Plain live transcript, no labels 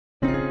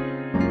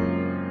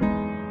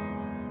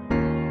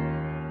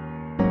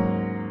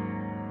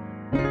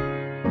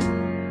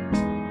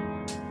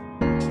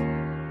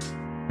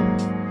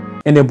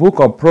In the book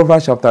of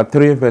Proverbs chapter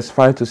 3 verse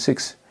 5 to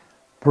 6,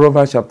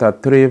 Proverbs chapter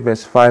 3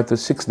 verse 5 to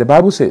 6, the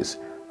Bible says,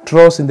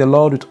 "Trust in the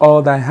Lord with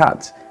all thy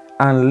heart,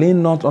 and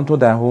lean not unto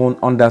thy own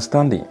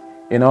understanding.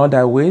 In all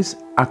thy ways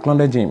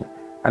acknowledge him,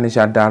 and he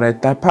shall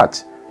direct thy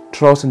path."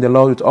 Trust in the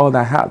Lord with all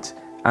thy heart,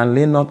 and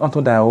lean not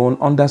unto thy own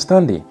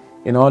understanding.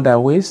 In all thy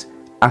ways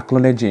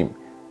acknowledge him,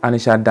 and he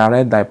shall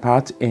direct thy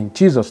path, in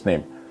Jesus'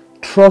 name.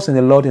 Trust in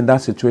the Lord in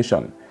that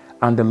situation,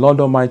 and the Lord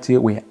Almighty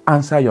will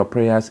answer your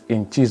prayers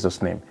in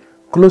Jesus' name.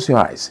 Close your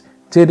eyes.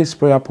 Take this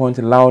prayer point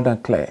loud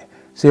and clear.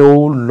 Say,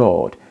 "Oh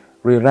Lord,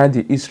 rewrite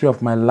the history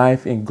of my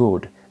life in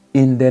good,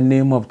 in the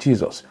name of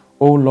Jesus."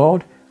 "Oh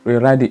Lord,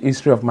 rewrite the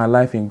history of my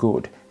life in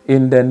good,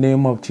 in the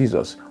name of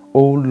Jesus."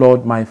 "Oh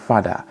Lord, my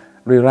Father,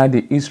 rewrite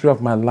the history of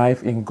my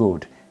life in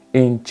good.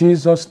 In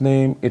Jesus'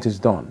 name it is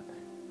done.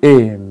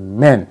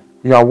 Amen."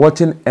 You are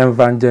watching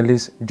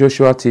Evangelist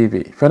Joshua TV.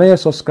 If you're not yet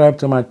subscribed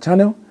to my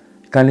channel,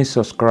 kindly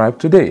subscribe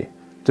today.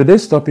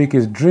 Today's topic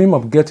is dream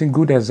of getting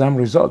good exam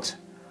results.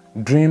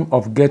 Dream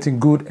of getting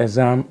good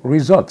exam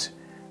results.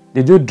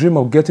 Did you dream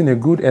of getting a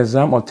good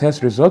exam or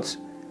test results?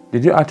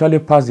 Did you actually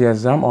pass the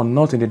exam or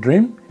not in the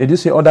dream? Did you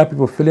see other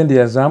people failing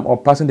the exam or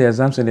passing the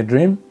exams in the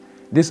dream?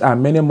 These are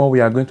many more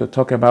we are going to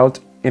talk about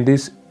in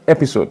this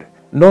episode.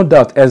 No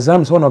doubt,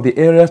 exam is one of the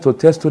areas to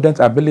test students'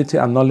 ability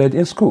and knowledge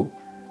in school.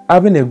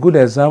 Having a good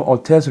exam or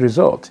test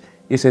result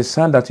is a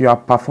sign that you are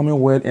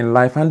performing well in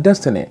life and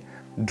destiny.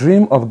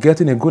 Dream of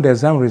getting a good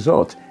exam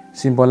result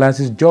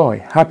symbolizes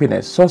joy,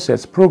 happiness,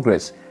 success,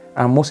 progress,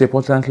 and most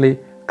importantly,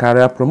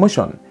 career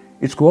promotion.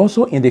 It could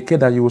also indicate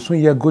that you will soon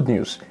hear good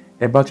news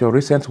about your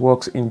recent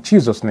works in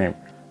Jesus' name.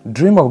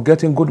 Dream of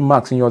getting good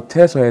marks in your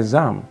test or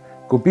exam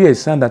could be a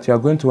sign that you are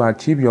going to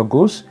achieve your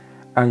goals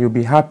and you'll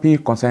be happy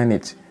concerning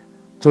it.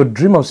 So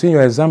dream of seeing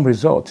your exam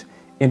result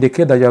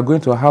indicate that you are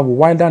going to have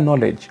wider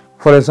knowledge.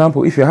 For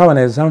example, if you have an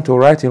exam to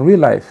write in real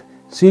life,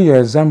 seeing your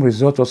exam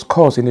result or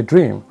scores in a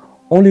dream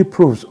only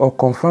proves or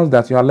confirms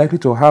that you are likely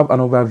to have an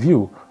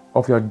overview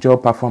of your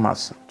job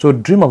performance. So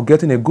dream of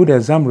getting a good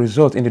exam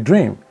result in the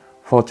dream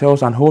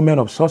foretells an omen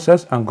of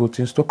success and good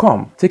things to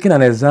come. Taking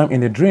an exam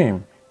in a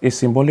dream is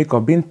symbolic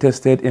of being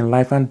tested in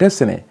life and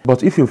destiny.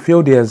 But if you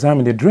fail the exam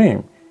in the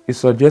dream, it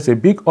suggests a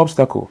big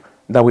obstacle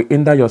that will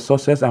hinder your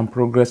success and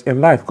progress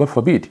in life. God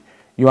forbid,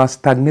 you are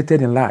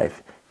stagnated in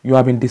life. You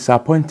have been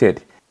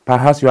disappointed.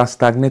 Perhaps you are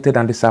stagnated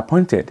and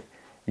disappointed.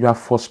 You are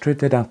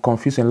frustrated and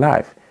confused in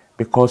life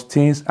because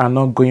things are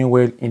not going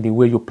well in the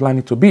way you plan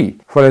it to be.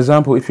 For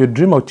example, if you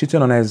dream of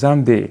cheating on an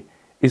exam day,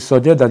 it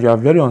suggests that you are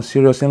very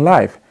unserious in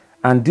life,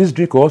 and this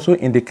dream will also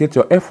indicate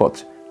your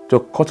effort to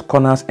cut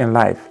corners in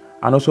life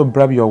and also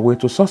bribe your way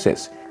to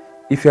success.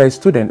 If you are a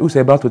student who is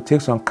about to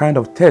take some kind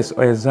of test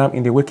or exam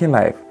in the waking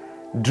life,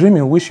 dream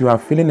in which you are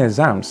failing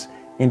exams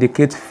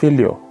indicates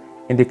failure,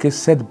 indicates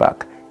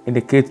setback,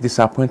 indicates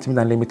disappointment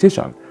and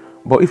limitation.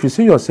 But if you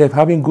see yourself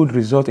having good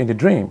results in the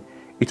dream,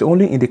 it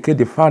only indicates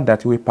the fact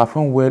that you will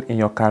perform well in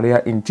your career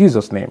in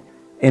Jesus' name.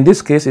 In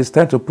this case, it's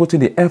time to put in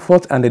the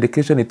effort and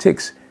dedication it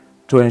takes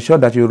to ensure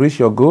that you reach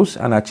your goals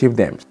and achieve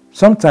them.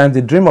 Sometimes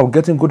the dream of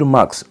getting good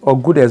marks or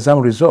good exam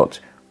results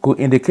could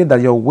indicate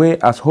that your way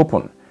has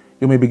opened.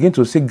 You may begin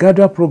to see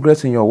gradual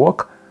progress in your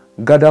work,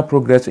 gradual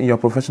progress in your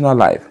professional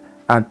life,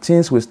 and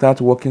things will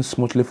start working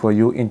smoothly for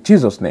you in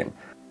Jesus' name.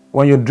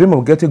 When you dream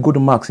of getting good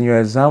marks in your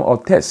exam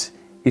or test,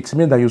 it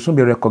means that you will soon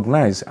be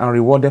recognized and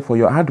rewarded for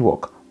your hard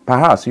work.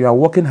 Perhaps you are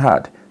working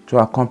hard to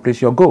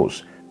accomplish your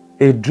goals.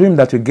 A dream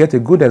that you get a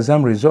good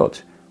exam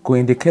result could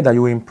indicate that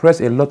you will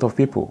impress a lot of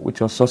people with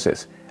your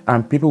success,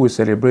 and people will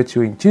celebrate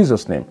you in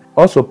Jesus' name.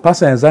 Also,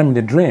 passing an exam in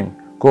the dream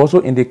could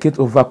also indicate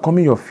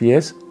overcoming your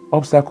fears,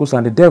 obstacles,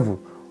 and the devil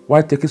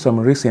while taking some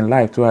risks in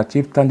life to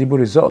achieve tangible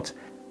results.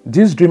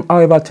 This dream,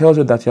 however, tells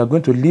you that you are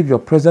going to leave your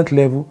present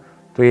level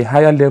to a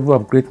higher level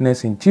of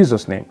greatness in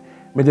Jesus' name.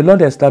 May the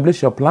Lord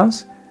establish your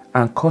plans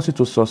and cause you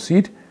to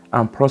succeed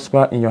and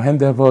prosper in your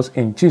endeavors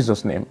in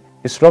Jesus' name.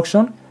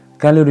 Instruction: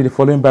 kindly read the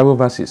following Bible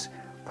verses: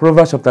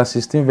 Proverbs chapter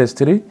 16 verse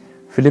 3,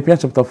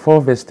 Philippians chapter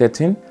 4 verse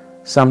 13,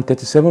 Psalm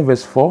 37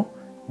 verse 4,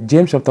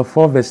 James chapter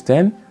 4 verse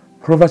 10,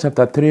 Proverbs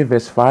chapter 3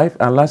 verse 5,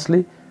 and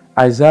lastly,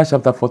 Isaiah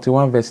chapter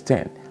 41 verse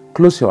 10.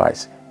 Close your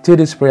eyes. Take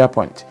this prayer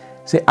point.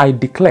 Say, "I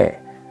declare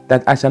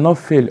that I shall not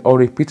fail or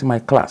repeat my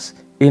class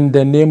in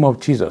the name of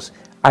Jesus.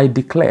 I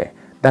declare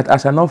that I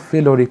shall not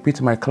fail or repeat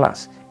my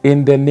class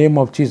in the name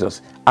of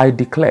Jesus. I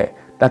declare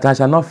that I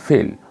shall not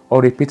fail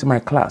or repeat my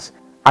class.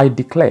 I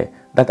declare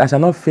that I shall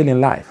not fail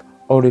in life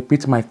or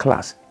repeat my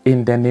class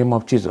in the name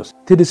of Jesus."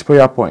 Take this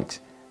prayer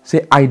point.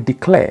 Say, "I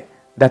declare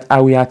that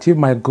I will achieve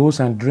my goals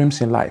and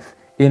dreams in life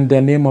in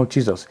the name of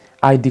Jesus.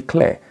 I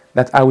declare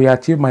that I will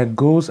achieve my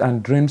goals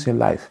and dreams in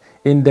life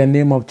in the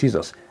name of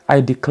Jesus.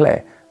 I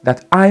declare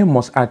that I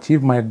must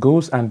achieve my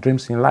goals and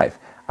dreams in life.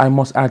 I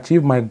must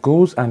achieve my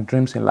goals and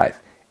dreams in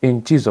life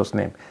in Jesus'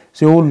 name."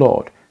 Say, "Oh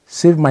Lord,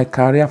 save my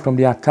career from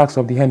the attacks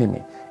of the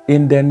enemy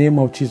in the name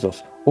of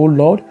Jesus. Oh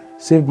Lord,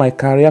 save my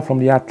career from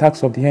the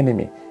attacks of the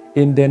enemy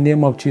in the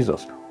name of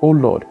Jesus. Oh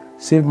Lord,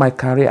 save my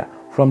career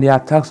from the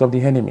attacks of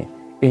the enemy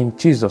in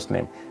Jesus'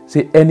 name."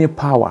 Say, "Any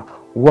power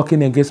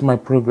working against my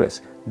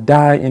progress,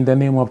 die in the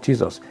name of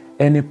Jesus.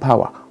 Any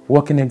power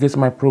working against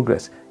my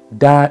progress,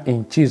 die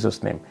in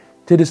Jesus' name.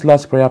 Take this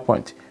last prayer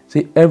point.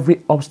 Say,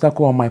 every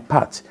obstacle on my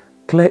path,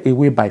 clear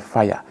away by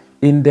fire.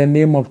 In the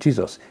name of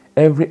Jesus,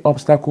 every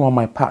obstacle on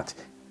my path,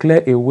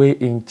 clear away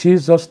in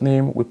Jesus'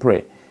 name we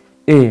pray.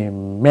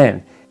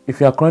 Amen. If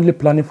you are currently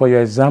planning for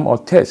your exam or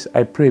test,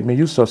 I pray, may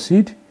you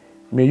succeed,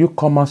 may you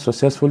come out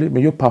successfully,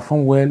 may you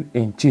perform well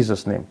in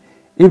Jesus' name.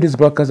 If this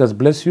broadcast has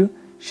blessed you,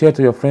 share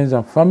to your friends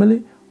and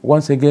family.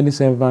 Once again, this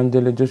is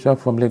Evangelist Joshua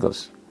from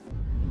Lagos.